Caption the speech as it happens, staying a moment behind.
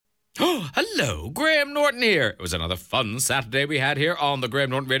Oh, hello, Graham Norton here. It was another fun Saturday we had here on the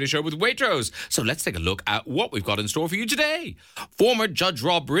Graham Norton Radio Show with Waitrose. So let's take a look at what we've got in store for you today. Former Judge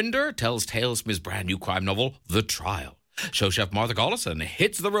Rob Rinder tells tales from his brand new crime novel, The Trial. Show chef Martha Gollison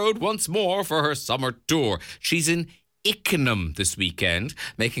hits the road once more for her summer tour. She's in Ickenham this weekend,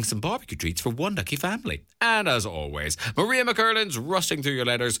 making some barbecue treats for one lucky family. And as always, Maria McCurlin's rushing through your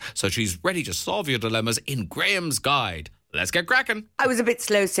letters, so she's ready to solve your dilemmas in Graham's Guide. Let's get cracking. I was a bit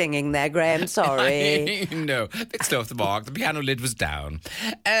slow singing there, Graham. Sorry. No, a bit slow off the mark. The piano lid was down.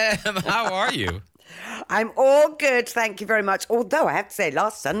 How are you? I'm all good, thank you very much. Although I have to say,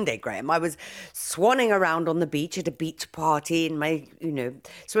 last Sunday, Graham, I was swanning around on the beach at a beach party in my,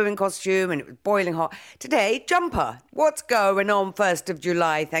 swimming costume, and it was boiling hot. Today, jumper. What's going on 1st of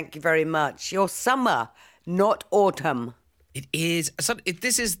July? Thank you very much. Your summer, not autumn. It is.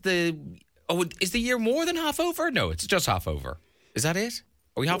 This is the... Oh, is the year more than half over? No, it's just half over. Is that it?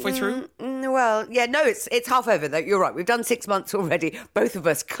 Are we halfway through? Well, yeah, no, it's half over, though. You're right. We've done 6 months already. Both of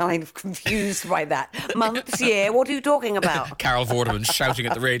us kind of confused by that. Months, year, what are you talking about? Carol Vorderman shouting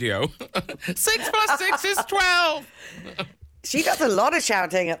at the radio. 6 plus 6 is 12. She does a lot of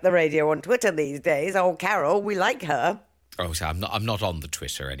shouting at the radio on Twitter these days. Oh, Carol, we like her. Oh, so I'm not on the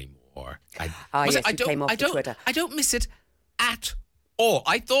Twitter anymore. Yes, you came off the Twitter. I don't miss it at all.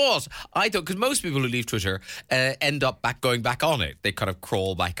 I thought, because most people who leave Twitter end up going back on it. They kind of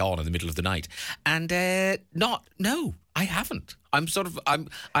crawl back on in the middle of the night. And no, I haven't. I'm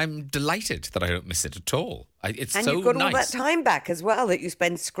delighted that I don't miss it at all. It's so nice. And you've got all that time back as well that you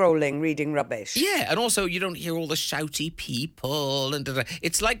spend scrolling, reading rubbish. Yeah, and also you don't hear all the shouty people and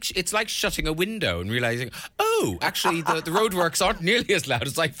it's like shutting a window and realising, oh, actually the roadworks aren't nearly as loud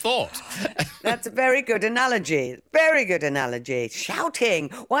as I thought. That's a very good analogy. Very good analogy. Shouting.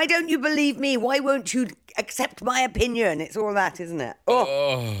 Why don't you believe me? Why won't you accept my opinion? It's all that, isn't it?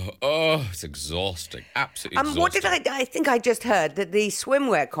 Oh, it's exhausting. Absolutely exhausting. What did I think I just heard that the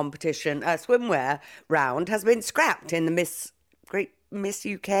swimwear competition, swimwear round has been scrapped in the Miss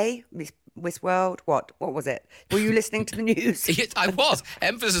UK, Miss World. What was it? Were you listening to the news? Yes, I was.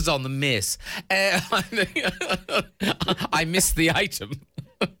 Emphasis on the miss. I missed the item.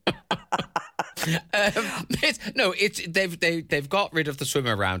 They've got rid of the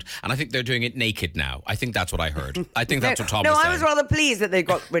swimmer round, and I think they're doing it naked now. I think that's what I heard. I think that's what Tom was saying. I was rather pleased that they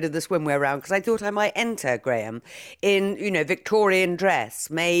got rid of the swimwear round because I thought I might enter, Graham, in Victorian dress,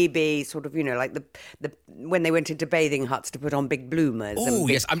 maybe sort of like the when they went into bathing huts to put on big bloomers. Oh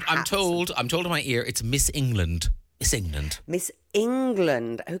yes, I'm told in my ear it's Miss England. Miss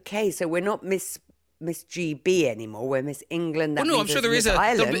England. Okay, so we're not Miss GB anymore. We're Miss England. Well, no, I'm sure there is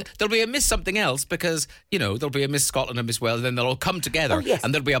there'll be a Miss something else because, there'll be a Miss Scotland and Miss Wales, and then they'll all come together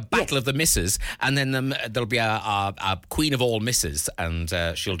and there'll be a battle of the misses, and then there'll be a queen of all misses, and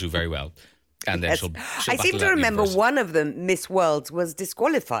she'll do very well. And then she'll I seem to remember one of them, Miss Worlds, was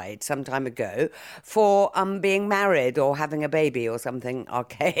disqualified some time ago for being married or having a baby or something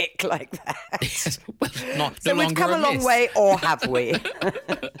archaic like that. Well, so we've come a long way, or have we?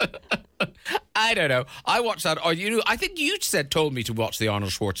 I don't know. I watched that. I think you told me to watch the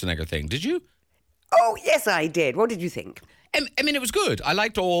Arnold Schwarzenegger thing. Did you? Oh, yes, I did. What did you think? I mean, it was good. I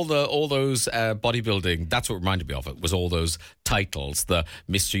liked all those bodybuilding. That's what reminded me of it. Was all those titles: the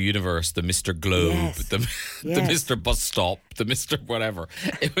Mr. Universe, the Mr. Globe, the Mr. Bus Stop, the Mr. Whatever.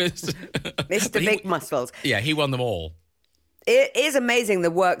 It was Mr. Big Muscles. Yeah, he won them all. It is amazing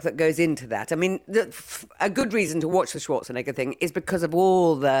the work that goes into that. I mean, a good reason to watch the Schwarzenegger thing is because of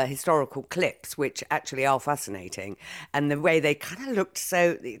all the historical clips, which actually are fascinating, and the way they kind of looked.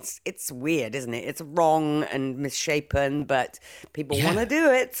 So it's weird, isn't it? It's wrong and misshapen, but people want to do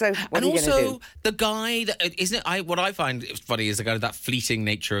it. So what are you going to do? And also, the guy that isn't it? What I find funny is the kind of that fleeting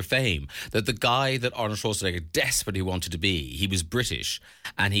nature of fame. That the guy that Arnold Schwarzenegger desperately wanted to be, he was British,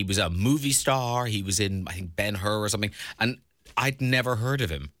 and he was a movie star. He was in, I think, Ben-Hur or something, and I'd never heard of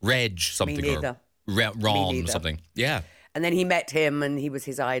him. Reg something. Me neither. Or Ron something. Yeah. And then he met him and he was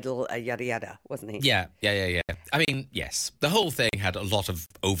his idol, yada yada, wasn't he? Yeah. I mean, yes. The whole thing had a lot of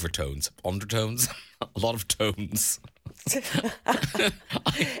overtones, undertones, a lot of tones. Is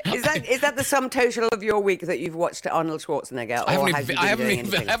that the sum total of your week that you've watched Arnold Schwarzenegger? I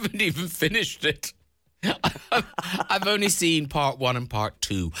haven't even finished it. I've only seen part 1 and part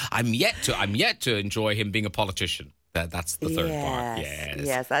 2. I'm yet to enjoy him being a politician. That's the third part.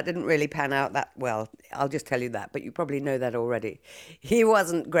 Yes, that didn't really pan out that well. I'll just tell you that, but you probably know that already. He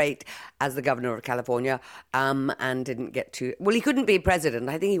wasn't great as the governor of California, and didn't get to... Well, he couldn't be president.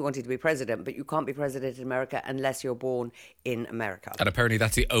 I think he wanted to be president, but you can't be president in America unless you're born in America. And apparently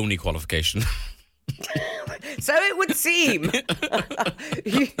that's the only qualification. So it would seem.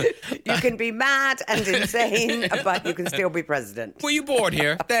 you can be mad and insane, but you can still be president. Were you bored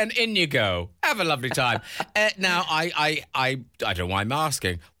here? Then in you go. Have a lovely time. Now, I don't know why I'm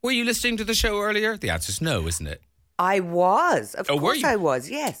asking. Were you listening to the show earlier? The answer's no, isn't it? I was. Of course I was,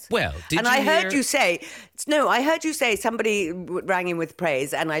 yes. Well, did I hear... heard you say, I heard you say somebody rang in with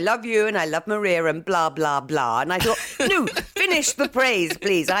praise, and I love you, and I love Maria, and blah, blah, blah. And I thought, no, finish the praise,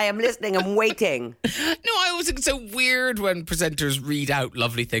 please. I am listening and waiting. No, I always think it's so weird when presenters read out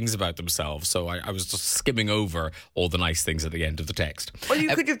lovely things about themselves. So I was just skimming over all the nice things at the end of the text. Well, you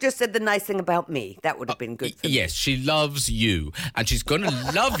could have just said the nice thing about me. That would have been good for me. Yes, she loves you. And she's going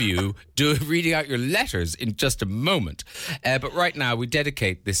to love you reading out your letters in just a moment. But right now, we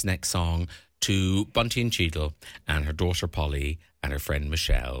dedicate this next song to Bunty and Cheadle and her daughter Polly and her friend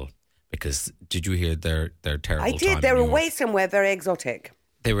Michelle. Because did you hear their terrible time? I did. They were away somewhere very exotic.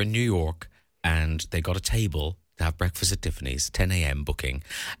 They were in New York and they got a table to have breakfast at Tiffany's, 10 a.m. booking.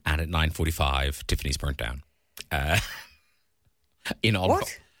 And at 9:45, Tiffany's burnt down.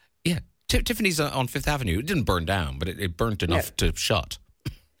 What? Yeah. Tiffany's on Fifth Avenue. It didn't burn down, but it burnt enough to shut.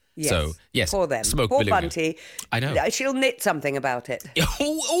 Yes. So, yes. Poor them. Smoke Poor billowing. Bunty. I know. She'll knit something about it.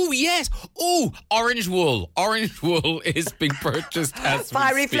 Oh, yes. Oh, orange wool. Orange wool is being purchased as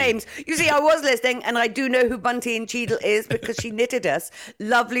Fiery flames. You see, I was listening, and I do know who Bunty and Cheadle is because she knitted us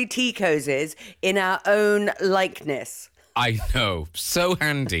lovely tea cozies in our own likeness. I know. So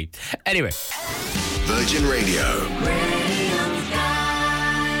handy. Anyway. Virgin Radio.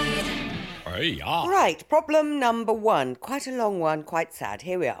 Right, problem number 1. Quite a long one, quite sad.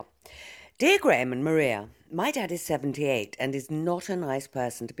 Here we are. Dear Graham and Maria, my dad is 78 and is not a nice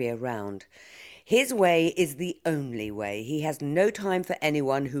person to be around. His way is the only way. He has no time for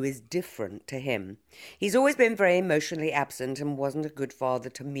anyone who is different to him. He's always been very emotionally absent and wasn't a good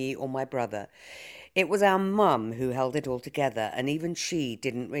father to me or my brother. It was our mum who held it all together, and even she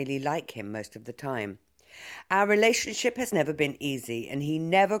didn't really like him most of the time. Our relationship has never been easy, and he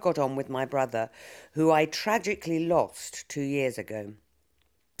never got on with my brother, who I tragically lost 2 years ago.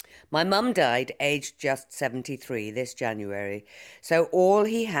 My mum died aged just 73 this January, so all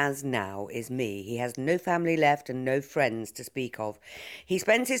he has now is me. He has no family left and no friends to speak of. He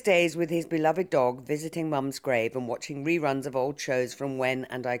spends his days with his beloved dog, visiting Mum's grave and watching reruns of old shows from when,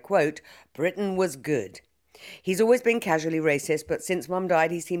 and I quote, Britain was good. He's always been casually racist, but since Mum died,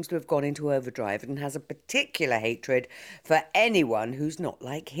 he seems to have gone into overdrive and has a particular hatred for anyone who's not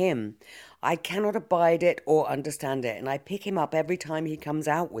like him. I cannot abide it or understand it, and I pick him up every time he comes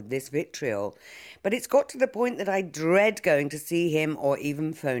out with this vitriol. But it's got to the point that I dread going to see him or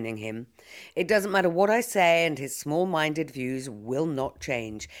even phoning him. It doesn't matter what I say, and his small-minded views will not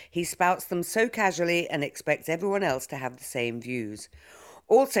change. He spouts them so casually and expects everyone else to have the same views.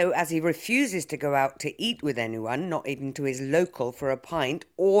 Also, as he refuses to go out to eat with anyone, not even to his local for a pint,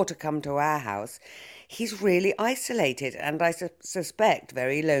 or to come to our house, he's really isolated and I suspect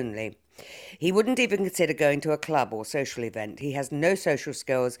very lonely. He wouldn't even consider going to a club or social event. He has no social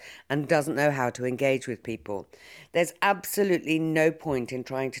skills and doesn't know how to engage with people. There's absolutely no point in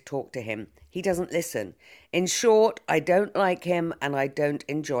trying to talk to him. He doesn't listen. In short, I don't like him and I don't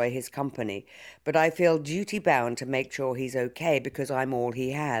enjoy his company. But I feel duty-bound to make sure he's okay because I'm all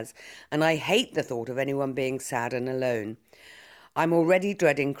he has. And I hate the thought of anyone being sad and alone. I'm already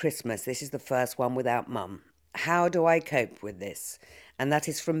dreading Christmas. This is the first one without Mum. How do I cope with this? And that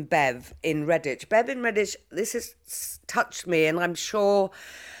is from Bev in Redditch. Bev in Redditch, this has touched me, and I'm sure,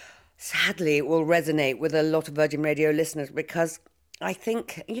 sadly, it will resonate with a lot of Virgin Radio listeners because I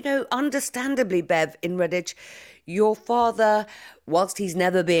think, understandably, Bev in Redditch, your father, whilst he's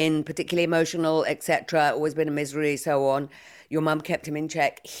never been particularly emotional, etc., always been a misery, so on, your mum kept him in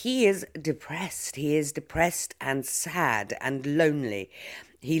check. He is depressed. He is depressed and sad and lonely.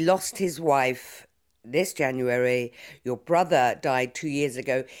 He lost his wife this January. Your brother died 2 years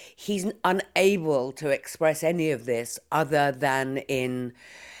ago. He's unable to express any of this other than in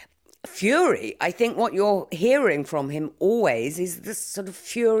fury. I think what you're hearing from him always is this sort of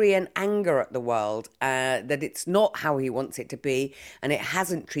fury and anger at the world, that it's not how he wants it to be, and it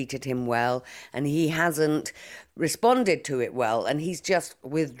hasn't treated him well, and he hasn't responded to it well, and he's just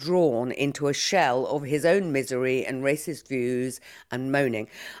withdrawn into a shell of his own misery and racist views and moaning.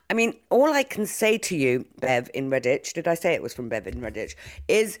 I mean, all I can say to you, Bev in Redditch, did I say it was from Bev in Redditch,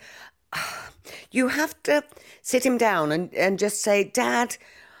 is you have to sit him down and just say, Dad,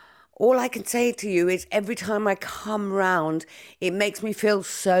 all I can say to you is every time I come round, it makes me feel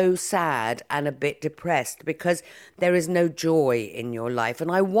so sad and a bit depressed because there is no joy in your life.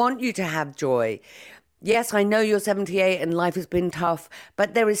 And I want you to have joy. Yes, I know you're 78 and life has been tough,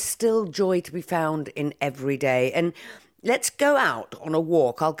 but there is still joy to be found in every day. And let's go out on a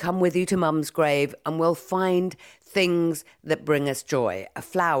walk. I'll come with you to Mum's grave and we'll find things that bring us joy. A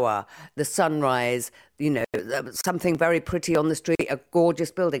flower, the sunrise, something very pretty on the street, a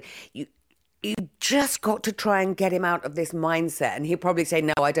gorgeous building. You just got to try and get him out of this mindset. And he'll probably say,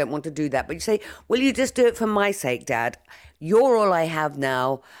 no, I don't want to do that. But you say, will you just do it for my sake, Dad? You're all I have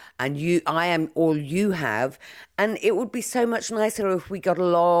now, and I am all you have. And it would be so much nicer if we got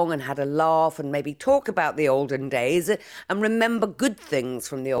along and had a laugh and maybe talk about the olden days and remember good things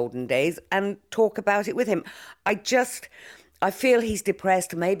from the olden days and talk about it with him. I feel he's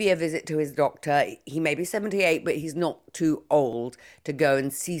depressed, maybe a visit to his doctor. He may be 78, but he's not too old to go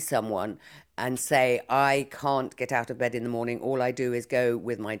and see someone and say, I can't get out of bed in the morning. All I do is go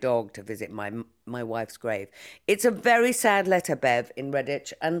with my dog to visit my wife's grave. It's a very sad letter, Bev, in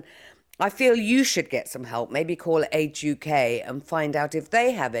Redditch, and I feel you should get some help. Maybe call Age UK and find out if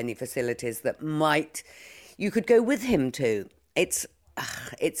they have any facilities that you could go with him to. It's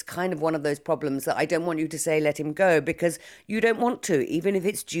kind of one of those problems that I don't want you to say let him go because you don't want to. Even if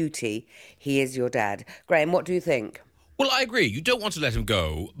it's duty, he is your dad. Graham, what do you think? Well, I agree. You don't want to let him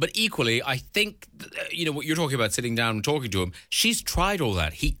go. But equally, I think, what you're talking about, sitting down and talking to him, she's tried all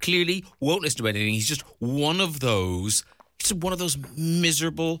that. He clearly won't listen to anything. He's just one of those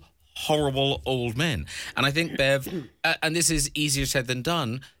miserable, horrible old men. And I think, Bev, and this is easier said than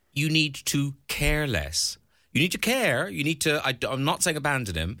done, you need to care less. You need to care. You need to, I'm not saying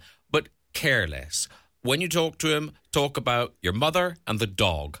abandon him, but care less. When you talk to him, talk about your mother and the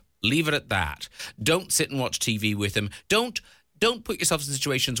dog. Leave it at that. Don't sit and watch TV with him. Don't put yourself in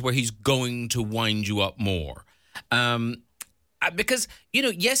situations where he's going to wind you up more. Because,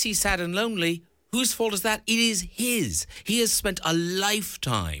 yes, he's sad and lonely. Whose fault is that? It is his. He has spent a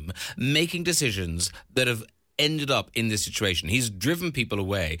lifetime making decisions that have ended up in this situation. He's driven people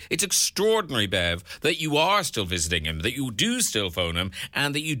away. It's extraordinary, Bev, that you are still visiting him, that you do still phone him,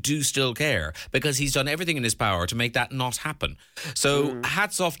 and that you do still care, because he's done everything in his power to make that not happen. So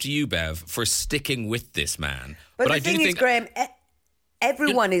hats off to you, Bev, for sticking with this man. But the thing is, Graham,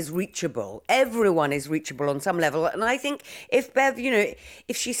 everyone is reachable. Everyone is reachable on some level. And I think if Bev,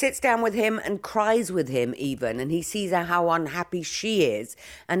 if she sits down with him and cries with him even, and he sees how unhappy she is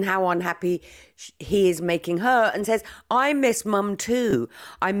and how unhappy he is making her, and says, I miss Mum too.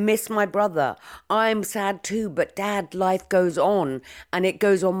 I miss my brother. I'm sad too. But Dad, life goes on, and it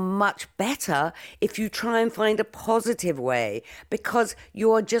goes on much better if you try and find a positive way, because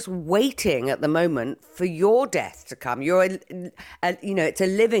you're just waiting at the moment for your death to come. It's a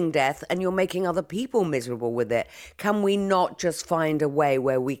living death, and you're making other people miserable with it. Can we not just find a way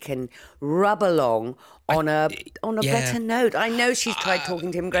where we can rub along on a better note? I know she's tried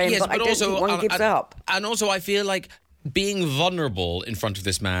talking to him, Graham, but I don't think one gives up. And also, I feel like being vulnerable in front of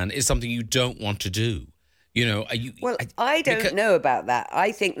this man is something you don't want to do. I don't know about that.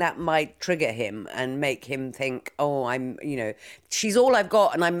 I think that might trigger him and make him think, she's all I've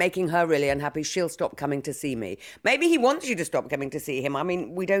got and I'm making her really unhappy. She'll stop coming to see me. Maybe he wants you to stop coming to see him. I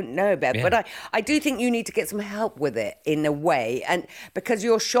mean, we don't know, Bev. Yeah. But I do think you need to get some help with it in a way. And because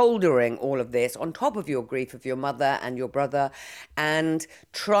you're shouldering all of this on top of your grief of your mother and your brother and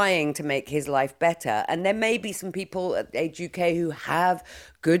trying to make his life better. And there may be some people at Age UK who have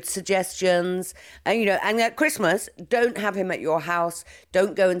good suggestions. And at Christmas, don't have him at your house.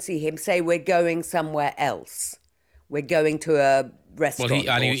 Don't go and see him. Say, we're going somewhere else. We're going to a restaurant.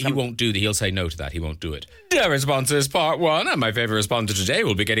 Well, he won't do that. He'll say no to that. He won't do it. Dear responses, part one. And my favourite responder today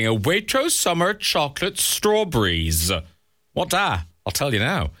will be getting a Waitrose Summer Chocolate Strawberries. What? I'll tell you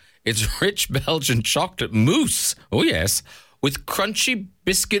now. It's rich Belgian chocolate mousse. Oh, yes. With crunchy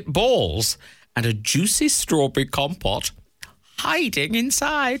biscuit balls and a juicy strawberry compote hiding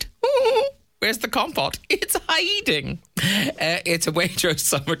inside. Ooh, where's the compote? It's hiding. It's a Waitrose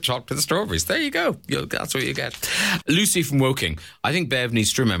Summer Chocolate Strawberries. There you go. That's what you get. Lucy from Woking. I think Bev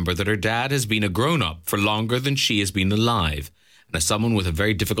needs to remember that her dad has been a grown-up for longer than she has been alive. And as someone with a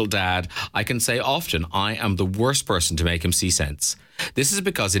very difficult dad, I can say often I am the worst person to make him see sense. This is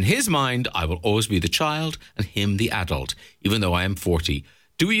because in his mind, I will always be the child and him the adult, even though I am 40.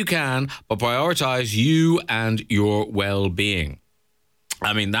 Do what you can, but prioritise you and your well-being.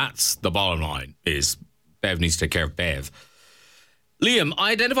 I mean, that's the bottom line, is Bev needs to take care of Bev. Liam,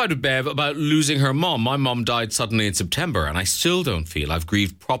 I identified with Bev about losing her mum. My mum died suddenly in September, and I still don't feel I've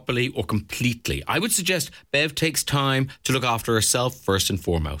grieved properly or completely. I would suggest Bev takes time to look after herself first and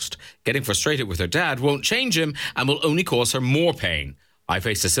foremost. Getting frustrated with her dad won't change him and will only cause her more pain. I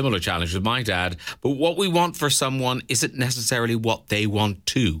faced a similar challenge with my dad, but what we want for someone isn't necessarily what they want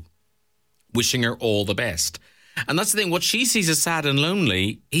too. wishing her all the best. And that's the thing, what she sees as sad and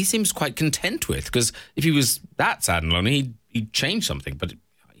lonely, he seems quite content with, because if he was that sad and lonely, he'd change something, but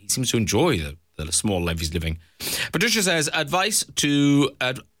he seems to enjoy the small life he's living. Patricia says, advice to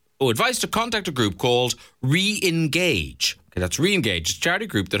contact a group called Re-Engage. Okay, that's Re-Engage. It's a charity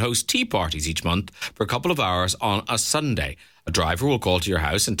group that hosts tea parties each month for a couple of hours on a Sunday. A driver will call to your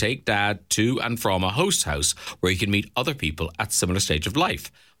house and take Dad to and from a host house where you can meet other people at similar stage of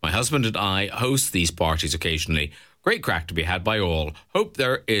life. My husband and I host these parties occasionally. Great crack to be had by all. Hope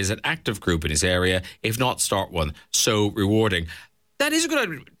there is an active group in his area. If not, start one. So rewarding. That is a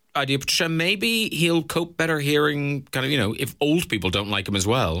good idea, Patricia. Maybe he'll cope better hearing if old people don't like him as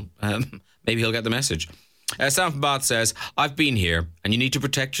well. Maybe he'll get the message. Sam from Bath says, I've been here and you need to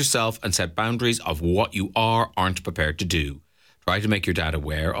protect yourself and set boundaries of what you aren't prepared to do. Try to make your dad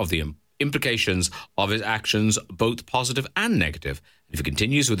aware of the implications of his actions, both positive and negative. And if he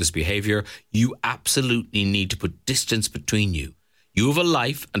continues with this behaviour, you absolutely need to put distance between you. You have a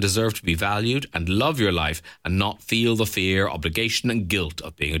life and deserve to be valued and love your life and not feel the fear, obligation and guilt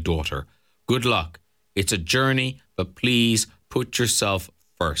of being a daughter. Good luck. It's a journey, but please put yourself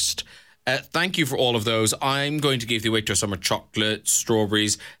first. Thank you for all of those. I'm going to give the Waitrose Summer Chocolate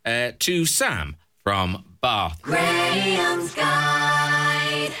Strawberries to Sam from Bath. Graham's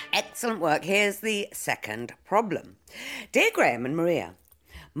Guide. Excellent work. Here's the second problem. Dear Graham and Maria,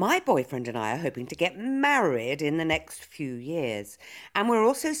 my boyfriend and I are hoping to get married in the next few years, and we're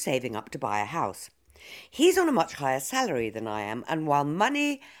also saving up to buy a house. He's on a much higher salary than I am, and while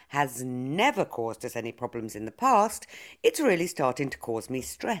money has never caused us any problems in the past, it's really starting to cause me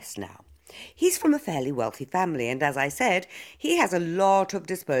stress now. He's from a fairly wealthy family, and as I said, he has a lot of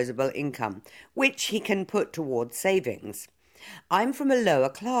disposable income, which he can put towards savings. I'm from a lower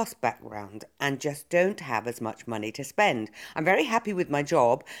class background and just don't have as much money to spend. I'm very happy with my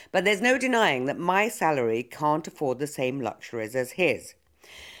job, but there's no denying that my salary can't afford the same luxuries as his.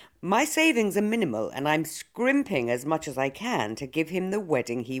 My savings are minimal and I'm scrimping as much as I can to give him the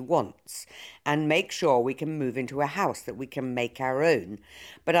wedding he wants and make sure we can move into a house that we can make our own.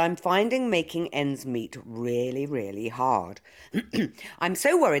 But I'm finding making ends meet really, really hard. I'm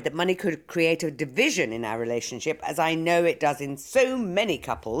so worried that money could create a division in our relationship, as I know it does in so many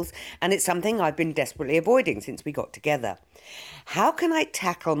couples, and it's something I've been desperately avoiding since we got together. How can I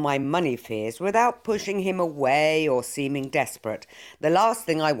tackle my money fears without pushing him away or seeming desperate? The last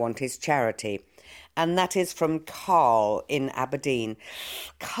thing I want is charity. And that is from Carl in Aberdeen.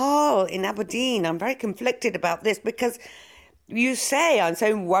 Carl in Aberdeen, I'm very conflicted about this because you say I'm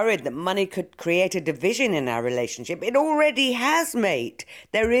so worried that money could create a division in our relationship. It already has, mate.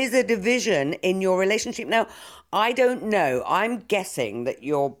 There is a division in your relationship. Now, I don't know. I'm guessing that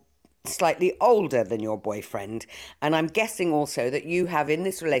you're slightly older than your boyfriend, and I'm guessing also that you have in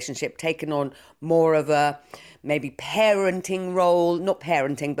this relationship taken on more of a maybe parenting role, not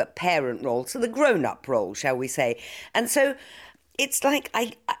parenting but parent role, so the grown-up role, shall we say. And so it's like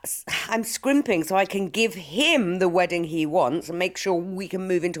I'm scrimping so I can give him the wedding he wants and make sure we can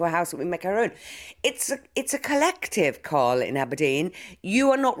move into a house that we make our own. It's a collective, Carl in Aberdeen.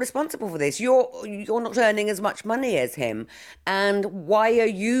 You are not responsible for this. You're not earning as much money as him. And why are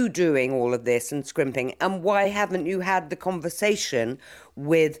you doing all of this and scrimping? And why haven't you had the conversation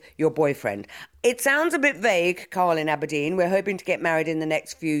with your boyfriend? It sounds a bit vague, Carl in Aberdeen. We're hoping to get married in the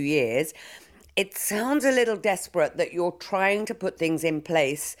next few years. It sounds a little desperate that you're trying to put things in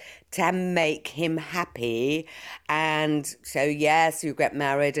place to make him happy. And so, yes, you get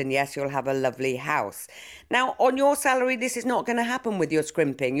married and yes, you'll have a lovely house. Now, on your salary, this is not going to happen with your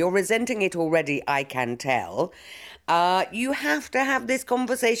scrimping. You're resenting it already, I can tell. You have to have this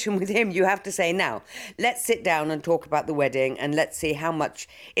conversation with him. You have to say, now, let's sit down and talk about the wedding and let's see how much.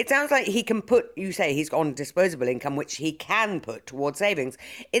 It sounds like he can put, you say he's on disposable income, which he can put towards savings.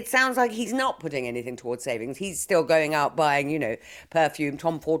 It sounds like he's not putting anything towards savings. He's still going out buying, perfume,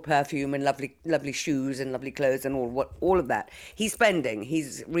 Tom Ford perfume and lovely shoes and lovely clothes and all of that. He's spending.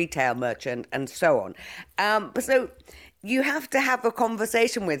 He's retail merchant and so on. So you have to have a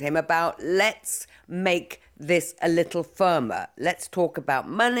conversation with him about let's make this a little firmer. Let's talk about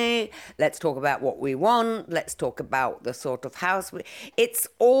money. Let's talk about what we want. Let's talk about the sort of house. It's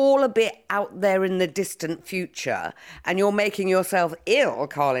all a bit out there in the distant future, and you're making yourself ill,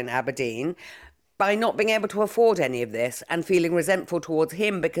 Carl in Aberdeen, by not being able to afford any of this and feeling resentful towards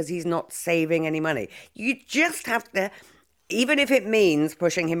him because he's not saving any money. You just have to, even if it means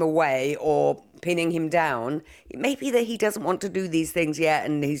pushing him away or pinning him down, it may be that he doesn't want to do these things yet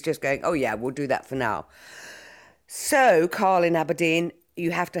and he's just going, oh yeah, we'll do that for now. So, Carl in Aberdeen,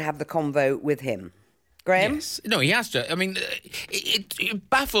 you have to have the convo with him. Graham? Yes. No, he has to. I mean, it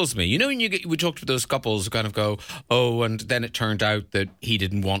baffles me. You know, when we talked to those couples who kind of go, oh, and then it turned out that he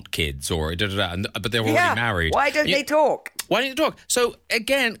didn't want kids or da-da-da, but they were already married. Why don't they talk? Why don't you talk? So,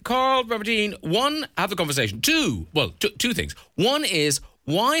 again, Carl, Robertine, one, have the conversation. Two things. One is,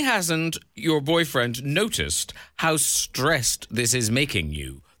 why hasn't your boyfriend noticed how stressed this is making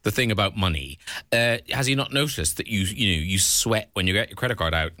you? The thing about money, has he not noticed that you sweat when you get your credit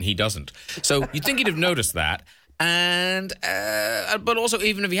card out and he doesn't? So you'd think he'd have noticed that. And but also,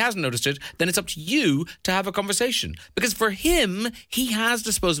 even if he hasn't noticed it, then it's up to you to have a conversation. Because for him, he has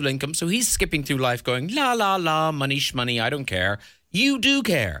disposable income, so he's skipping through life going, la, la, la, money, shmoney, I don't care. You do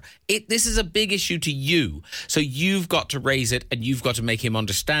care. This is a big issue to you. So you've got to raise it and you've got to make him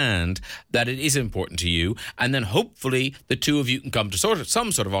understand that it is important to you. And then hopefully the two of you can come to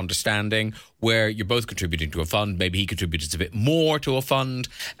some sort of understanding where you're both contributing to a fund. Maybe he contributes a bit more to a fund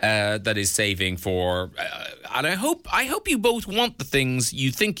that is saving for... and I hope you both want the things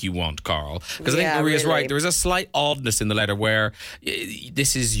you think you want, Carl. Because I think Maria's right. There is a slight oddness in the letter where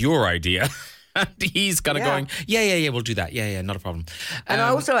this is your idea. And he's kind of going, yeah, we'll do that. Yeah, not a problem. And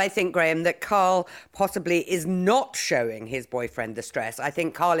also, I think, Graham, that Carl possibly is not showing his boyfriend the stress. I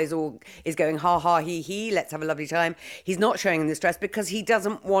think Carl is going, ha, ha, he, let's have a lovely time. He's not showing him the stress because he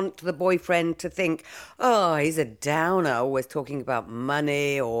doesn't want the boyfriend to think, oh, he's a downer, always talking about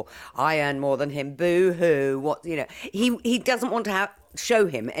money, or I earn more than him, boo-hoo. He doesn't want to show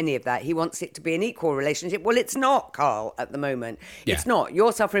him any of that. He wants it to be an equal relationship. Well, it's not, Carl, at the moment. Yeah. It's not.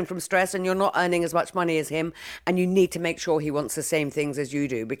 You're suffering from stress and you're not earning as much money as him, and you need to make sure he wants the same things as you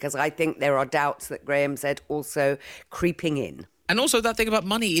do, because I think there are doubts that Graham said also creeping in. And also that thing about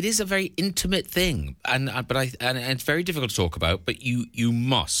money, it is a very intimate thing, and it's very difficult to talk about, but you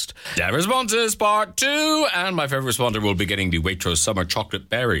must. Their responses, part 2, and my favourite responder will be getting the Waitrose summer chocolate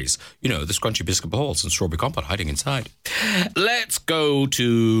berries. You know, the scrunchy biscuit balls and strawberry compote hiding inside. Let's go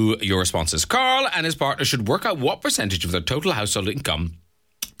to your responses. Carl and his partner should work out what percentage of their total household income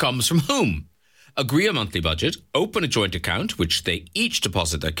comes from whom. Agree a monthly budget, open a joint account, which they each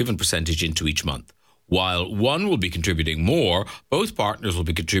deposit a given percentage into each month. While one will be contributing more, both partners will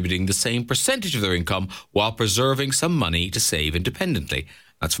be contributing the same percentage of their income while preserving some money to save independently.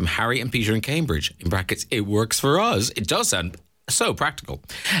 That's from Harry and Peter in Cambridge. In brackets, it works for us. It does sound so practical.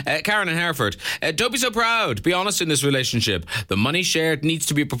 Karen in Hereford, don't be so proud. Be honest in this relationship. The money shared needs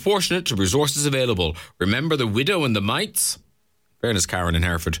to be proportionate to resources available. Remember the widow and the mites? Fairness, Karen in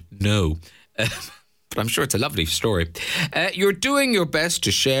Hereford, no. But I'm sure it's a lovely story. You're doing your best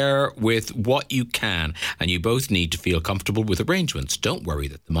to share with what you can, and you both need to feel comfortable with arrangements. Don't worry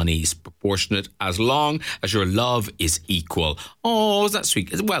that the money is proportionate as long as your love is equal. Oh, is that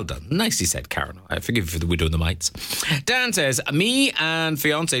sweet? Well done. Nicely said, Karen. I forgive you for the widow and the mites. Dan says, me and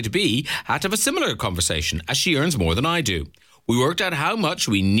fiancé-to-be had to have a similar conversation, as she earns more than I do. We worked out how much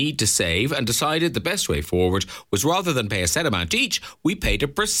we need to save and decided the best way forward was, rather than pay a set amount each, we paid a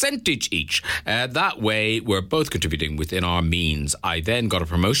percentage each. That way, we're both contributing within our means. I then got a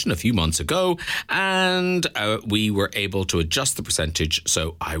promotion a few months ago and we were able to adjust the percentage,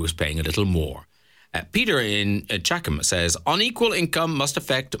 so I was paying a little more. Peter in Chackham says, unequal income must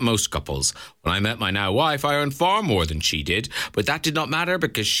affect most couples. When I met my now wife, I earned far more than she did, but that did not matter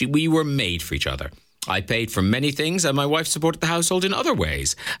because we were made for each other. I paid for many things and my wife supported the household in other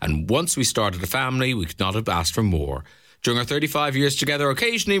ways. And once we started a family, we could not have asked for more. During our 35 years together,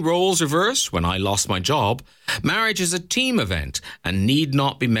 occasionally roles reversed when I lost my job. Marriage is a team event and need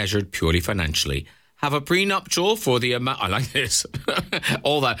not be measured purely financially. Have a prenuptial for the amount... I like this.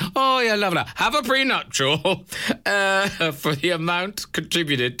 All that. Oh, yeah, love that. Have a prenuptial for the amount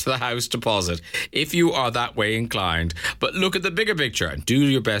contributed to the house deposit, if you are that way inclined. But look at the bigger picture and do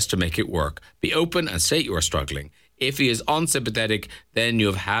your best to make it work. Be open and say you are struggling. If he is unsympathetic, then you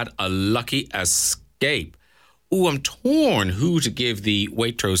have had a lucky escape. Ooh, I'm torn who to give the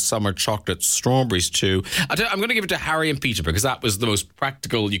Waitrose summer chocolate strawberries to. I'm going to give it to Harry and Peter because that was the most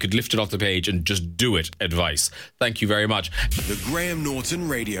practical, you could lift it off the page and just do it advice. Thank you very much. The Graham Norton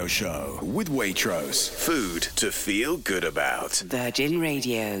Radio Show with Waitrose. Food to feel good about. Virgin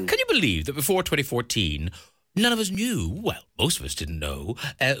Radio. Can you believe that before 2014, none of us knew, well, most of us didn't know,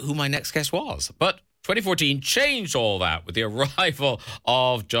 who my next guest was. But 2014 changed all that with the arrival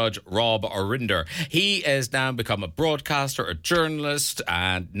of Judge Rob Rinder. He has now become a broadcaster, a journalist,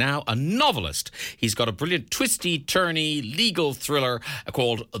 and now a novelist. He's got a brilliant twisty-turny legal thriller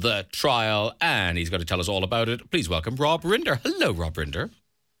called The Trial, and he's going to tell us all about it. Please welcome Rob Rinder. Hello, Rob Rinder.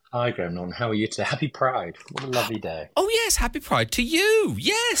 Hi, Graham Norton. How are you today? Happy Pride. What a lovely day. Oh, yes. Happy Pride to you.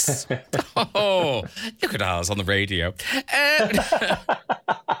 Yes. Oh, look at us on the radio.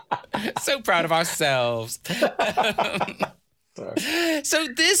 So so proud of ourselves. So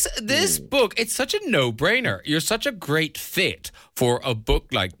this book, it's such a no-brainer. You're such a great fit for a book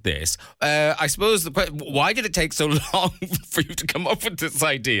like this. I suppose, why did it take so long for you to come up with this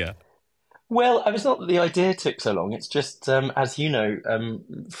idea? Well, it's not that the idea took so long. It's just, as you know,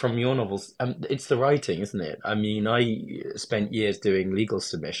 from your novels, it's the writing, isn't it? I mean, I spent years doing legal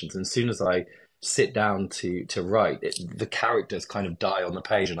submissions, and as soon as I sit down to write, the characters kind of die on the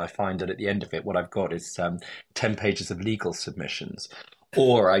page, and I find that at the end of it, what I've got is 10 pages of legal submissions.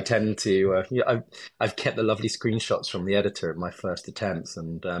 Or I tend to, I've kept the lovely screenshots from the editor of my first attempts,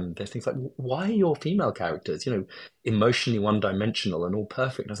 and there's things like, why are your female characters, emotionally one-dimensional and all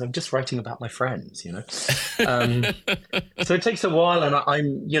perfect? And I was like, I'm just writing about my friends, So it takes a while, and I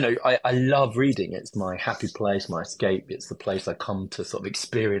love reading. It's my happy place, my escape. It's the place I come to sort of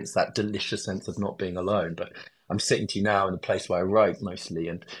experience that delicious sense of not being alone. But I'm sitting to you now in the place where I write mostly,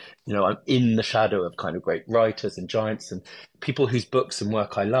 and I'm in the shadow of kind of great writers and giants and people whose books and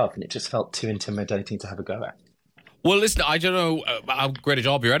work I love, and it just felt too intimidating to have a go at. Well, listen, I don't know how great a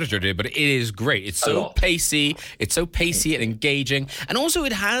job your editor did, but it is great. It's so pacey. It's so pacey and engaging, and also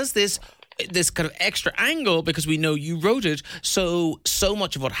it has this kind of extra angle because we know you wrote it. So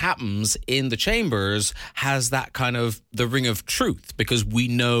much of what happens in the chambers has that kind of the ring of truth because we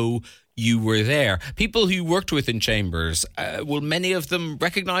know you were there. People who you worked with in chambers, will many of them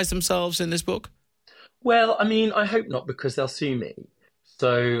recognize themselves in this book? Well, I mean, I hope not, because they'll sue me.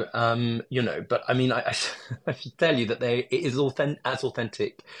 So, but I mean, I should tell you that it is as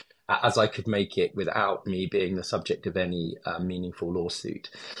authentic as I could make it without me being the subject of any meaningful lawsuit.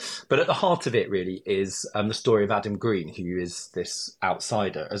 But at the heart of it really is the story of Adam Green, who is this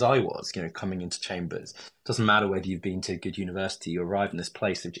outsider, as I was, coming into chambers. It doesn't matter whether you've been to a good university, you arrive in this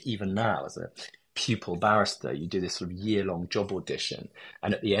place, which even now as a pupil barrister, you do this sort of year-long job audition,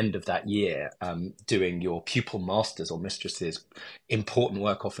 and at the end of that year, doing your pupil masters or mistresses, important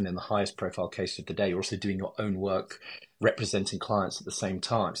work often in the highest profile case of the day, you're also doing your own work representing clients at the same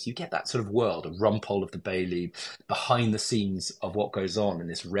time. So you get that sort of world, a rumpole of the Bailey, behind the scenes of what goes on in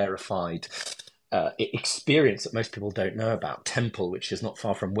this rarefied experience that most people don't know about. Temple, which is not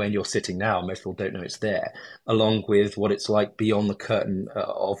far from where you're sitting now, most people don't know it's there, along with what it's like beyond the curtain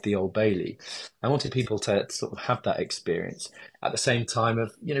of the Old Bailey. I wanted people to sort of have that experience at the same time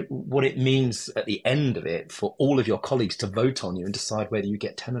of, what it means at the end of it for all of your colleagues to vote on you and decide whether you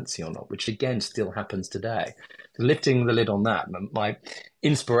get tenancy or not, which again still happens today. Lifting the lid on that, my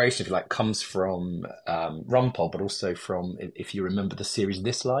inspiration, if you like, comes from Rumpole, but also from, if you remember the series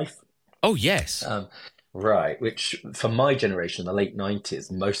This Life. Oh, yes. Right, which for my generation, in the late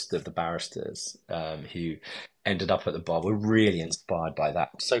 90s, most of the barristers who ended up at the bar were really inspired by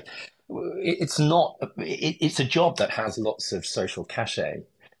that. So it's a job that has lots of social cachet,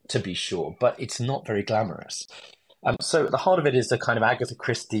 to be sure, but it's not very glamorous. So at the heart of it is a kind of Agatha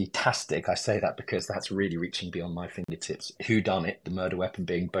Christie-tastic. I say that because that's really reaching beyond my fingertips. Whodunit, the murder weapon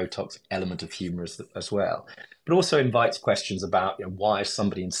being Botox, element of humour as well. But also invites questions about why is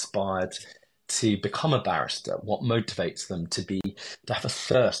somebody inspired to become a barrister? What motivates them to have a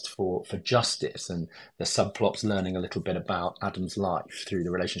thirst for justice? And the subplots learning a little bit about Adam's life through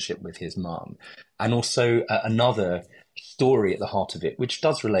the relationship with his mum. And also another story at the heart of it, which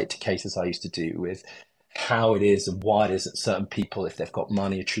does relate to cases I used to do with how it is and why it is that certain people, if they've got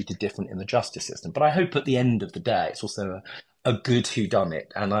money, are treated different in the justice system. But I hope at the end of the day, it's also a good whodunit.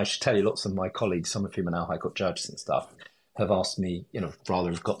 And I should tell you, lots of my colleagues, some of whom are now High Court judges and stuff, have asked me, rather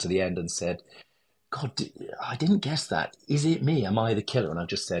have got to the end and said, God, I didn't guess that. Is it me? Am I the killer? And I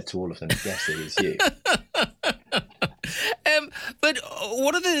just said to all of them, yes, it is you. But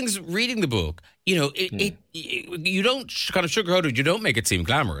one of the things reading the book, you don't kind of sugarcoat it. You don't make it seem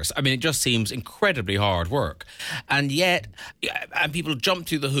glamorous. I mean, it just seems incredibly hard work. And yet, and people jump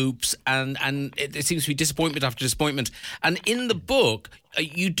through the hoops and it seems to be disappointment after disappointment. And in the book,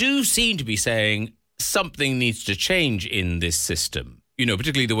 you do seem to be saying something needs to change in this system.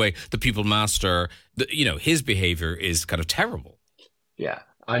 Particularly the way the pupil master, his behaviour is kind of terrible. Yeah.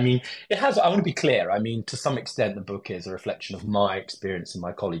 I mean, it has, I want to be clear. I mean, to some extent, the book is a reflection of my experience and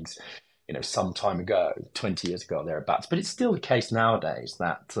my colleagues, some time ago, 20 years ago, thereabouts. But it's still the case nowadays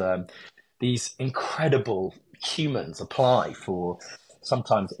that these incredible humans apply for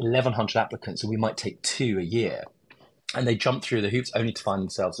sometimes 1,100 applicants, and we might take 2 a year. And they jump through the hoops only to find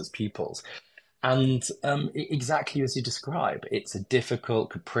themselves as pupils. And exactly as you describe, it's a difficult,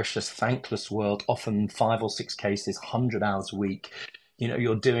 capricious, thankless world, often 5 or 6 cases, 100 hours a week.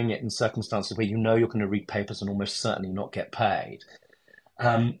 You're doing it in circumstances where you're going to read papers and almost certainly not get paid.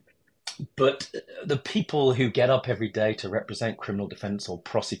 But the people who get up every day to represent criminal defence or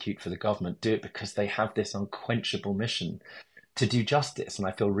prosecute for the government do it because they have this unquenchable mission to do justice, and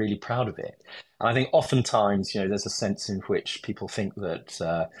I feel really proud of it. And I think oftentimes, there's a sense in which people think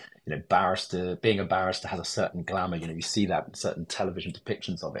that, being a barrister has a certain glamour. You see that in certain television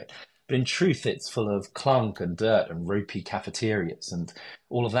depictions of it. But in truth, it's full of clunk and dirt and ropey cafeterias and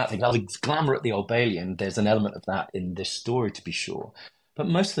all of that thing. Now, there's glamour at the Old Bailey, and there's an element of that in this story, to be sure. But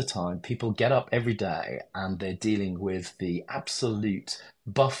most of the time, people get up every day and they're dealing with the absolute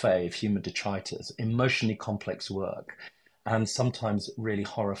buffet of human detritus, emotionally complex work, and sometimes really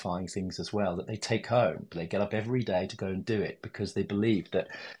horrifying things as well that they take home. But they get up every day to go and do it because they believe that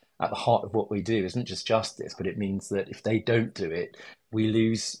at the heart of what we do isn't just justice, but it means that if they don't do it, we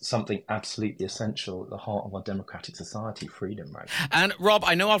lose something absolutely essential at the heart of our democratic society, freedom, right? And Rob,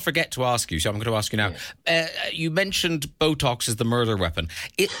 I know I'll forget to ask you, so I'm going to ask you now. Yeah. You mentioned Botox as the murder weapon.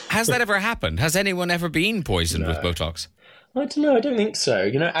 Has that ever happened? Has anyone ever been poisoned with Botox? I don't know. I don't think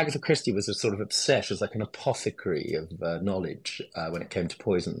so. Agatha Christie was a sort of obsessed. She was like an apothecary of knowledge when it came to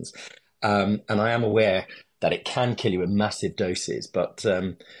poisons. And I am aware that it can kill you in massive doses. But,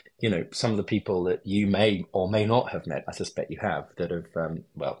 some of the people that you may or may not have met, I suspect you have, that have,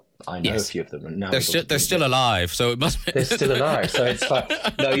 I know a few of them. And now they're still alive, so it must be. They're still alive. So it's like,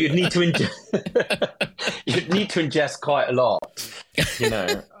 no, you'd need to ingest quite a lot,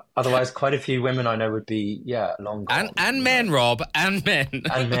 Otherwise, quite a few women I know would be, long gone. And men, Rob, and men.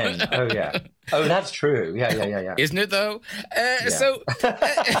 And men, oh, yeah. Oh, that's true. Yeah. Isn't it, though?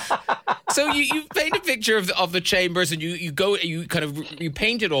 So you paint a picture of the chambers, and you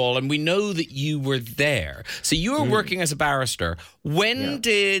paint it all, and we know that you were there. So you were working as a barrister. When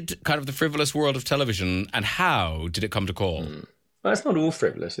did kind of the frivolous world of television, and how did it come to call? Well, it's not all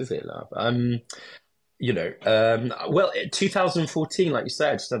frivolous, is it, love? 2014, like you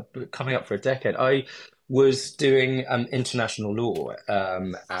said, so coming up for a decade, I was doing international law,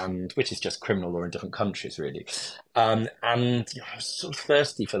 and which is just criminal law in different countries, really. And I was sort of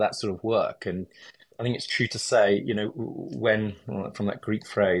thirsty for that sort of work. And I think it's true to say, from that Greek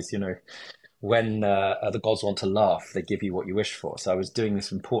phrase, when the gods want to laugh, they give you what you wish for. So I was doing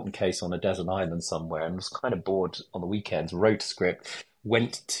this important case on a desert island somewhere and was kind of bored on the weekends, wrote a script,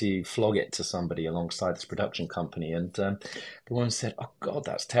 went to flog it to somebody alongside this production company, and the woman said, "Oh God,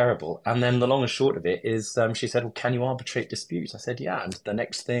 that's terrible." And then the long and short of it is, she said, "Well, can you arbitrate disputes?" I said, "Yeah." And the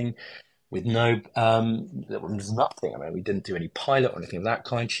next thing, with there was nothing. I mean, we didn't do any pilot or anything of that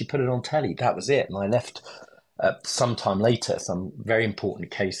kind. She put it on telly. That was it. And I left sometime later, some very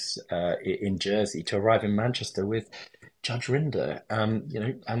important case in Jersey, to arrive in Manchester with Judge Rinder.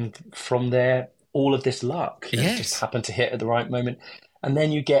 And from there, all of this luck just happened to hit at the right moment. And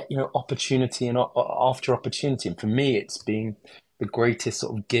then you get, opportunity and after opportunity. And for me, it's been the greatest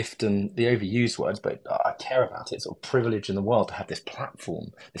sort of gift, and the overused words, but I care about it, sort of privilege in the world to have this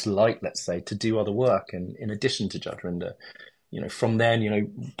platform, this light, let's say, to do other work. And in addition to Judge Rinder, from then,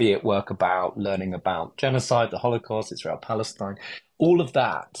 be it work about learning about genocide, the Holocaust, Israel, Palestine, all of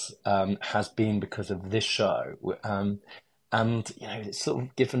that has been because of this show. And, it's sort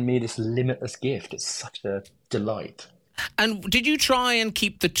of given me this limitless gift. It's such a delight. And did you try and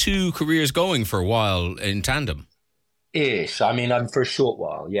keep the two careers going for a while in tandem? Ish. I mean, for a short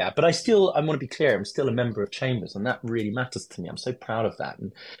while, yeah. But I want to be clear, I'm still a member of Chambers, and that really matters to me. I'm so proud of that.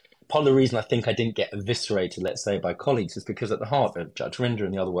 And part of the reason I think I didn't get eviscerated, let's say, by colleagues is because at the heart of Judge Rinder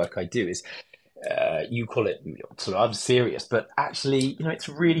and the other work I do is, you call it sort of serious, but actually, it's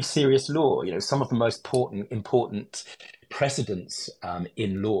really serious law. Some of the most important precedents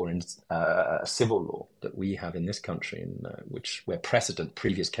in law and civil law that we have in this country, and where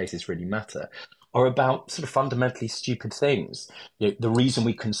previous cases really matter, are about sort of fundamentally stupid things. The reason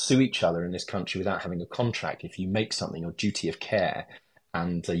we can sue each other in this country without having a contract, if you make something your duty of care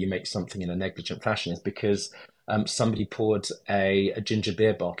and you make something in a negligent fashion, is because somebody poured a ginger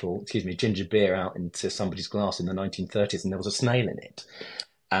beer out into somebody's glass in the 1930s, and there was a snail in it.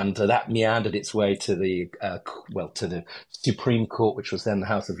 And that meandered its way to the Supreme Court, which was then the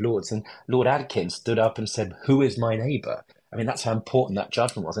House of Lords. And Lord Adkins stood up and said, "Who is my neighbour?" I mean, that's how important that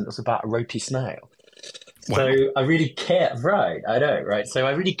judgment was. And it was about a ropey snail. Wow. So I really care. Right, I know, right? So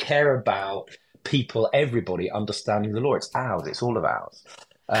I really care about people, everybody understanding the law. It's ours. It's all of ours.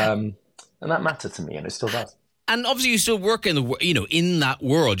 And that mattered to me, and it still does. And obviously, you still work in in that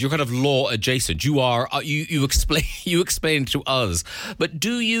world. You're kind of law adjacent. You are. You explain to us. But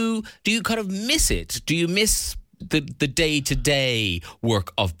do you kind of miss it? Do you miss the day-to-day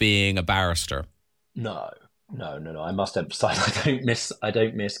work of being a barrister? No, No. I must emphasize, I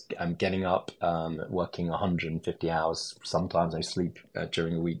don't miss getting up, working 150 hours. Sometimes I sleep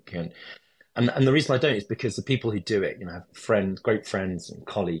during the week, and the reason I don't is because the people who do it, I have great friends and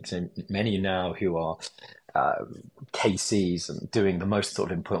colleagues, and many now who are KCs and doing the most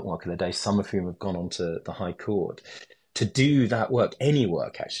sort of important work of the day. Some of whom have gone on to the High Court to do that work, any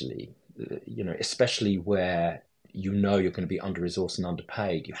work actually. Especially where you're going to be under-resourced and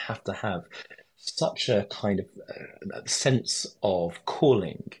underpaid, you have to have such a kind of sense of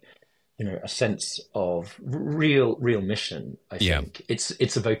calling, a sense of real mission. I think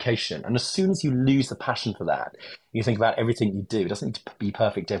it's a vocation, and as soon as you lose the passion for that, you think about everything you do. It doesn't need to be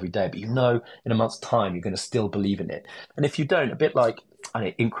perfect every day, but in a month's time you're going to still believe in it. And if you don't, a bit like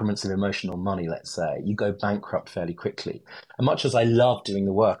increments of emotional money, let's say, you go bankrupt fairly quickly. And much as I love doing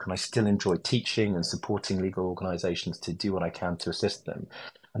the work, and I still enjoy teaching and supporting legal organisations to do what I can to assist them,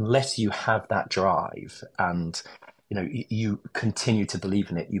 unless you have that drive and you continue to believe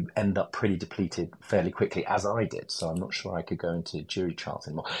in it, you end up pretty depleted fairly quickly, as I did. So I'm not sure I could go into jury trials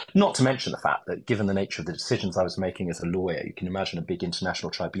anymore. Not to mention the fact that given the nature of the decisions I was making as a lawyer, you can imagine a big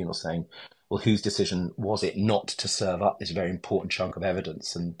international tribunal saying, well, whose decision was it not to serve up this very important chunk of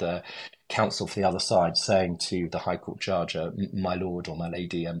evidence? And counsel for the other side saying to the High Court judge, my lord or my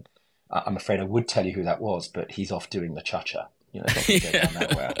lady, I'm afraid I would tell you who that was, but he's off doing the cha-cha. Not to go down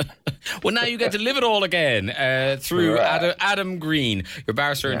that route. Well, now you get to live it all again through Adam Green, your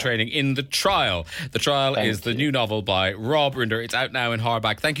barrister in training, in The Trial. The Trial is the new novel by Rob Rinder. It's out now in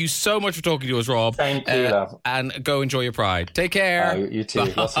hardback. Thank you so much for talking to us, Rob. Thank you, love. And go enjoy your Pride. Take care. You too.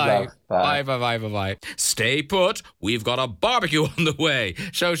 Bye. Lots of love. Bye. Bye. Stay put. We've got a barbecue on the way.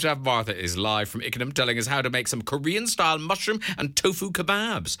 Show Chef Martha is live from Ickenham telling us how to make some Korean-style mushroom and tofu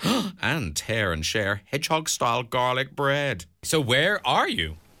kebabs. And tear and share hedgehog-style garlic bread. So where are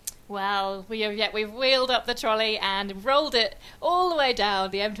you? Well, we've wheeled up the trolley and rolled it all the way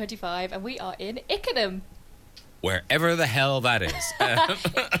down the M25, and we are in Ickenham. Wherever the hell that is.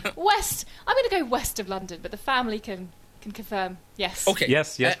 West. I'm going to go west of London, but the family can confirm. Yes. Okay.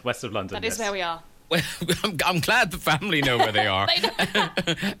 Yes, west of London. That is where we are. Well, I'm glad the family know where they are. They know.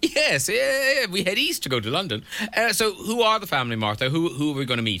 Yes, we head east to go to London. So who are the family, Martha? Who are we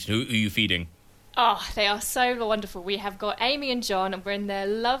going to meet? Who are you feeding? Oh, they are so wonderful. We have got Amy and John, and we're in their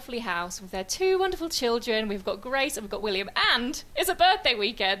lovely house with their two wonderful children. We've got Grace and we've got William, and it's a birthday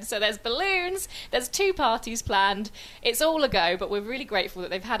weekend, so there's balloons, there's 2 parties planned. It's all a go, but we're really grateful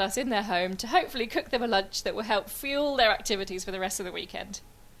that they've had us in their home to hopefully cook them a lunch that will help fuel their activities for the rest of the weekend.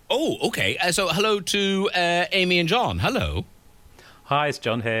 Oh, okay. So hello to Amy and John. Hello. Hi, it's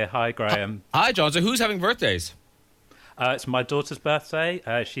John here. Hi, Graham. Hi, John. So who's having birthdays? It's my daughter's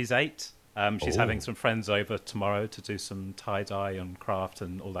birthday. She's 8. She's having some friends over tomorrow to do some tie-dye and craft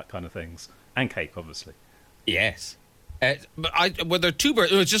and all that kind of things. And cake, obviously. Yes. But were there 2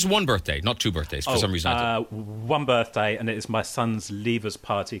 birthdays? It's just one birthday, not 2 birthdays for some reason. One birthday, and it is my son's leavers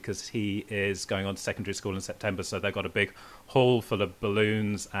party because he is going on to secondary school in September, so they've got a big hall full of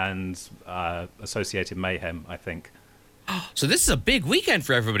balloons and associated mayhem, I think. So this is a big weekend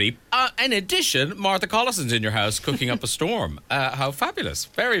for everybody. In addition, Martha Collison's in your house cooking up a storm. How fabulous.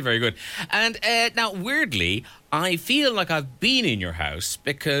 Very, very good. And now, weirdly, I feel like I've been in your house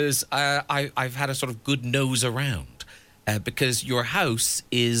because I've had a sort of good nose around. Because your house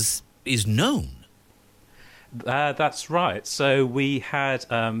is known. That's right. So we had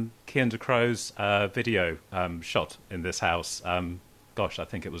Cian de Crow's video shot in this house. I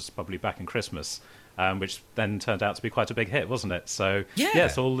think it was probably back in Christmas. Which then turned out to be quite a big hit, wasn't it? So,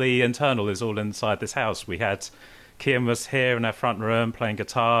 yes, all the internal is all inside this house. We had Cian was here in our front room playing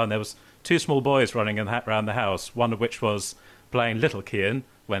guitar, and there was 2 small boys running around the house, one of which was playing little Cian,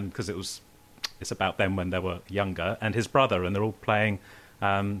 because it's about them when they were younger, and his brother, and they're all playing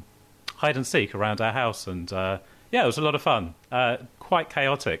hide and seek around our house. And, it was a lot of fun. Quite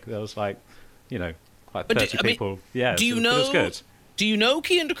chaotic. There was like 30 people. Yeah, do you know? It was good. Do you know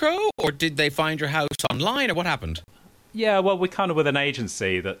Cian de Crow, or did they find your house online, or what happened? Yeah, well, we're kind of with an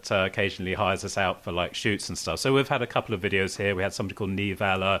agency that occasionally hires us out for like shoots and stuff. So we've had a couple of videos here. We had somebody called Neve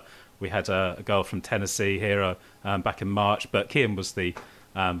Alla. We had a girl from Tennessee here back in March. But Cian was the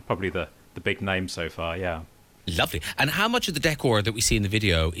probably the big name so far, yeah. Lovely. And how much of the decor that we see in the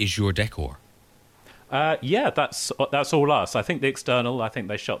video is your decor? That's all us. I think the external, I think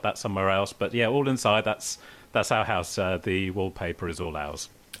they shot that somewhere else. But yeah, all inside, that's our house. The wallpaper is all ours.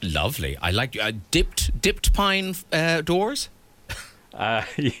 Lovely. I like dipped pine doors.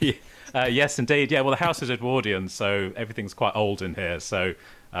 Yes, indeed. Yeah. Well, the house is Edwardian, so everything's quite old in here. So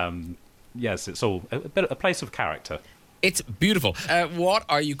yes, it's all a place of character. It's beautiful. What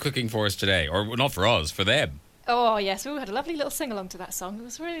are you cooking for us today? Or not for us, for them. Oh, yes, we had a lovely little sing-along to that song. It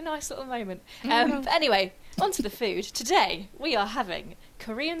was a really nice little moment. But anyway, on to the food. Today, we are having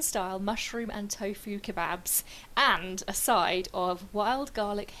Korean-style mushroom and tofu kebabs and a side of wild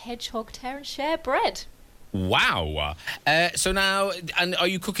garlic hedgehog tear and share bread. Wow. So now, and are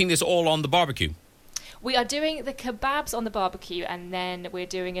you cooking this all on the barbecue? We are doing the kebabs on the barbecue, and then we're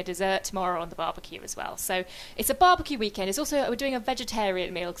doing a dessert tomorrow on the barbecue as well. So it's a barbecue weekend. It's also, we're doing a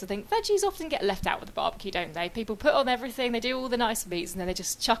vegetarian meal, because I think veggies often get left out with the barbecue, don't they? People put on everything, they do all the nice meats, and then they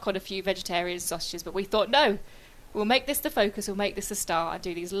just chuck on a few vegetarian sausages. But we thought, no, we'll make this the focus, we'll make this the star, and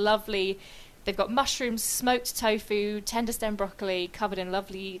do these lovely... They've got mushrooms, smoked tofu, tender stem broccoli, covered in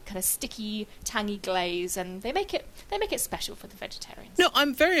lovely kind of sticky, tangy glaze, and they make it special for the vegetarians. No,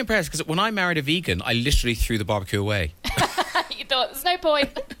 I'm very impressed because when I married a vegan, I literally threw the barbecue away. You thought there's no point.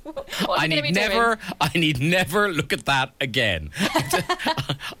 I need never look at that again.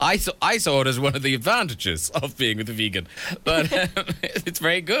 I saw it as one of the advantages of being with a vegan, but it's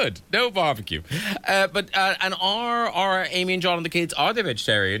very good. No barbecue. And are Amy and John and the kids, are they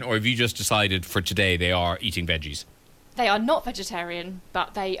vegetarian, or have you just decided for today they are eating veggies? They are not vegetarian,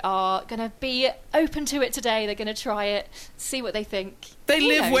 but they are going to be open to it today. They're going to try it, see what they think. They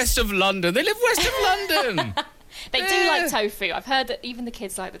live west of London. They live west of London. They do like tofu. I've heard that even the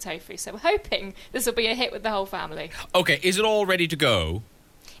kids like the tofu, so we're hoping this will be a hit with the whole family. Okay, is it all ready to go?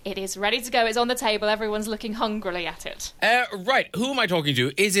 It is ready to go. It's on the table. Everyone's looking hungrily at it. Right, who am I talking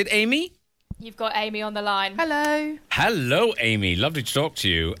to? Is it Amy? You've got Amy on the line. Hello. Hello, Amy. Lovely to talk to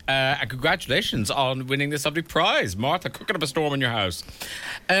you. And congratulations on winning this lovely prize. Martha, cooking up a storm in your house.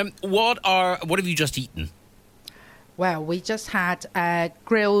 What have you just eaten? Well, we just had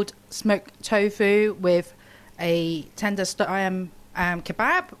grilled smoked tofu with a tender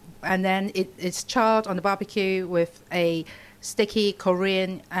kebab, and then it's charred on the barbecue with a sticky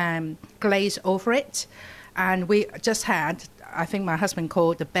Korean glaze over it. And we just had, I think my husband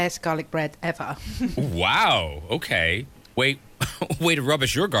called the best garlic bread ever. Wow. Okay. Way to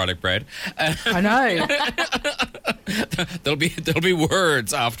rubbish your garlic bread. I know. There'll be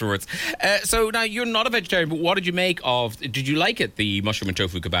words afterwards. So now you're not a vegetarian, but what did you make of? Did you like it, the mushroom and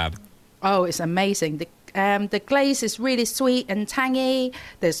tofu kebab? Oh, it's amazing. The glaze is really sweet and tangy.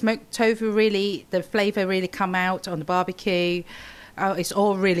 The smoked tofu the flavour really come out on the barbecue. Oh, it's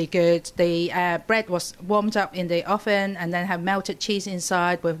all really good. The bread was warmed up in the oven and then have melted cheese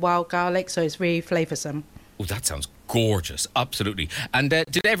inside with wild garlic, so it's really flavoursome. Oh, that sounds gorgeous. Absolutely. And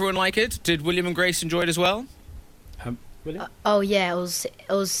did everyone like it? Did William and Grace enjoy it as well? William? Oh yeah, it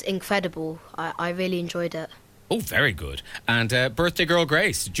was incredible. I really enjoyed it. Oh, very good. And birthday girl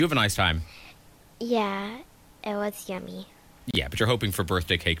Grace, did you have a nice time? Yeah, it was yummy. Yeah, but you're hoping for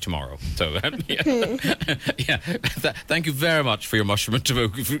birthday cake tomorrow. So, yeah. Thank you very much for your mushroom and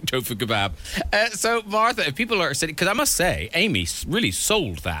tofu kebab. So, Martha, if people are sitting... Because I must say, Amy really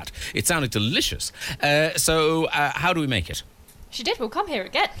sold that. It sounded delicious. So, how do we make it? She did. We'll come here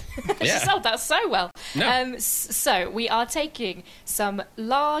again. Yeah. She sold that so well. No. So we are taking some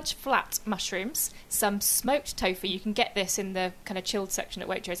large flat mushrooms, some smoked tofu. You can get this in the kind of chilled section at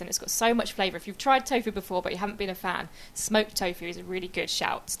Waitrose, and it's got so much flavour. If you've tried tofu before but you haven't been a fan, smoked tofu is a really good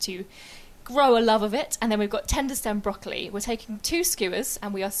shout to grow a love of it. And then we've got tender stem broccoli. We're taking 2 skewers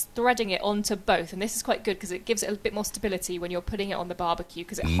and we are threading it onto both, and this is quite good because it gives it a bit more stability when you're putting it on the barbecue,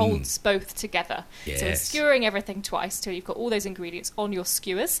 because it holds both together. Yes. So we're skewering everything twice till you've got all those ingredients on your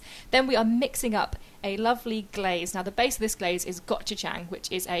skewers. Then we are mixing up a lovely glaze. Now the base of this glaze is gochujang,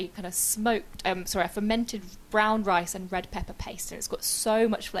 which is a kind of a fermented brown rice and red pepper paste, and it's got so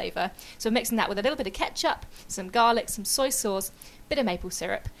much flavour. So we're mixing that with a little bit of ketchup, some garlic, some soy sauce, bit of maple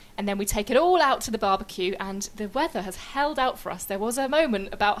syrup, and then we take it all out to the barbecue, and the weather has held out for us. There was a moment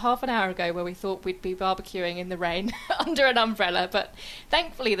about half an hour ago where we thought we'd be barbecuing in the rain under an umbrella, but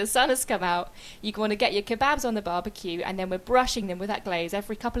thankfully the sun has come out. You want to get your kebabs on the barbecue, and then we're brushing them with that glaze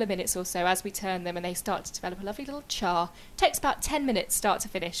every couple of minutes or so as we turn them, and they start to develop a lovely little char. Takes about 10 minutes start to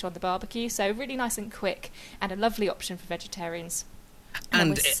finish on the barbecue, so really nice and quick, and a lovely option for vegetarians.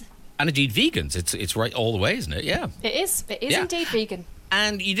 And indeed vegans. It's right all the way, isn't it? Yeah. It is indeed vegan.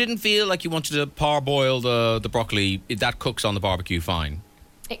 And you didn't feel like you wanted to parboil the broccoli. That cooks on the barbecue fine.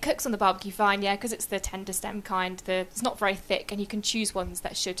 It cooks on the barbecue fine, yeah, because it's the tender stem kind. It's not very thick, and you can choose ones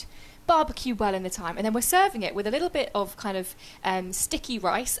that should barbecue well in the time. And then we're serving it with a little bit of kind of sticky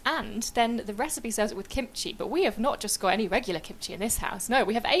rice, and then the recipe serves it with kimchi. But we have not just got any regular kimchi in this house. No,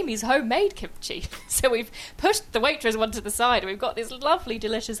 we have Amy's homemade kimchi. So we've pushed the Waitrose one to the side, and we've got this lovely,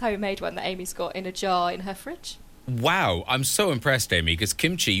 delicious homemade one that Amy's got in a jar in her fridge. Wow, I'm so impressed, Amy, because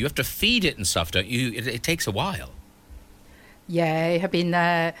kimchi, you have to feed it and stuff, don't you? It takes a while. Yeah, it have been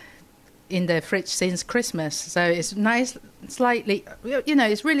in the fridge since Christmas, so it's nice, slightly,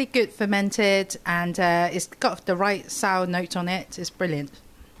 it's really good fermented, and it's got the right sour note on it. It's brilliant.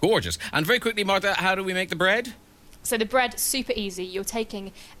 Gorgeous. And very quickly, Martha, how do we make the bread? So the bread, super easy. You're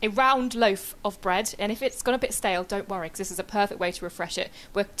taking a round loaf of bread, and if it's gone a bit stale, don't worry, because this is a perfect way to refresh it.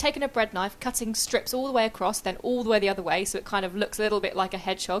 We're taking a bread knife, cutting strips all the way across, then all the way the other way, so it kind of looks a little bit like a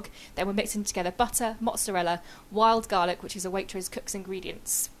hedgehog. Then we're mixing together butter, mozzarella, wild garlic, which is a Waitrose Cook's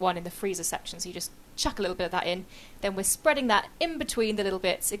ingredients, one in the freezer section, so you just chuck a little bit of that in. Then we're spreading that in between the little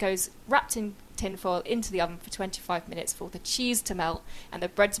bits. It goes wrapped in tinfoil into the oven for 25 minutes for the cheese to melt and the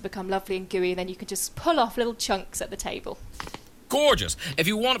bread to become lovely and gooey, and then you can just pull off little chunks at the table. Gorgeous. If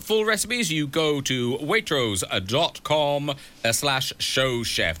you want full recipes, you go to waitrose.com/show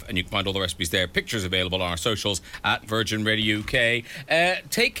chef, and you can find all the recipes there. Pictures available on our socials at Virgin Radio UK.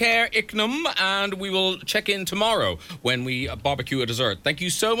 Take care, Ichnam, and we will check in tomorrow when we barbecue a dessert. Thank you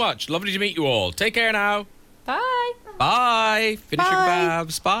so much. Lovely to meet you all. Take care now. Bye. Bye. Finish your Bye.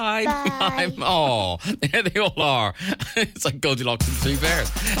 kebabs. Bye. Bye. Oh, there they all are. It's like Goldilocks and the Three Bears.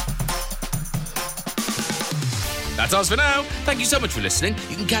 That's us for now. Thank you so much for listening.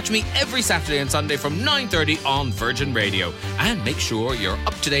 You can catch me every Saturday and Sunday from 9:30 on Virgin Radio. And make sure you're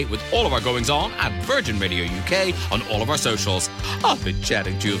up to date with all of our goings-on at Virgin Radio UK on all of our socials. I'll be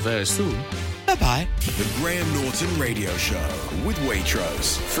chatting to you very soon. Bye-bye. The Graham Norton Radio Show with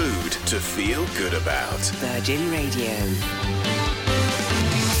Waitrose. Food to feel good about. Virgin Radio.